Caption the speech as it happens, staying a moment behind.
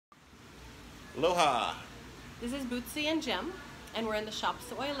Aloha! This is Bootzie and Jim, and we're in the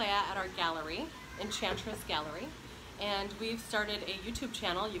shops at Wailea at our gallery, Enchantress Gallery. And we've started a YouTube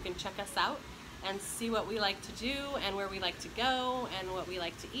channel. You can check us out and see what we like to do and where we like to go and what we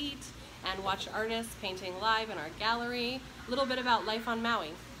like to eat and watch artists painting live in our gallery. A little bit about life on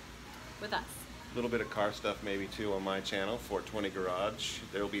Maui with us. A little bit of car stuff maybe too on my channel, 420 Garage.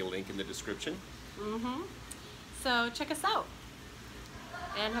 There will be a link in the description. So check us out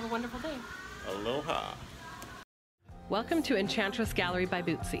and have a wonderful day. Aloha! Welcome to Enchantress Gallery by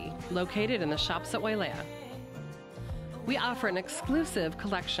Bootzie, located in the shops at Wailea. We offer an exclusive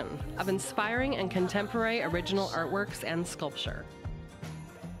collection of inspiring and contemporary original artworks and sculpture.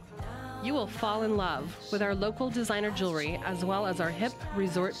 You will fall in love with our local designer jewelry as well as our hip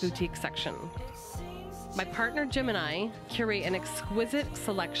resort boutique section. My partner Jim and I curate an exquisite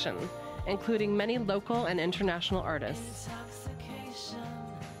selection, including many local and international artists.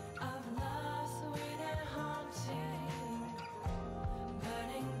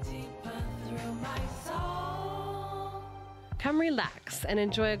 Come relax and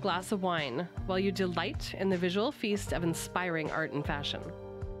enjoy a glass of wine while you delight in the visual feast of inspiring art and fashion.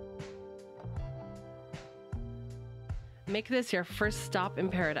 Make this your first stop in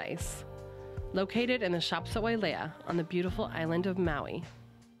paradise, located in the shops at Wailea on the beautiful island of Maui.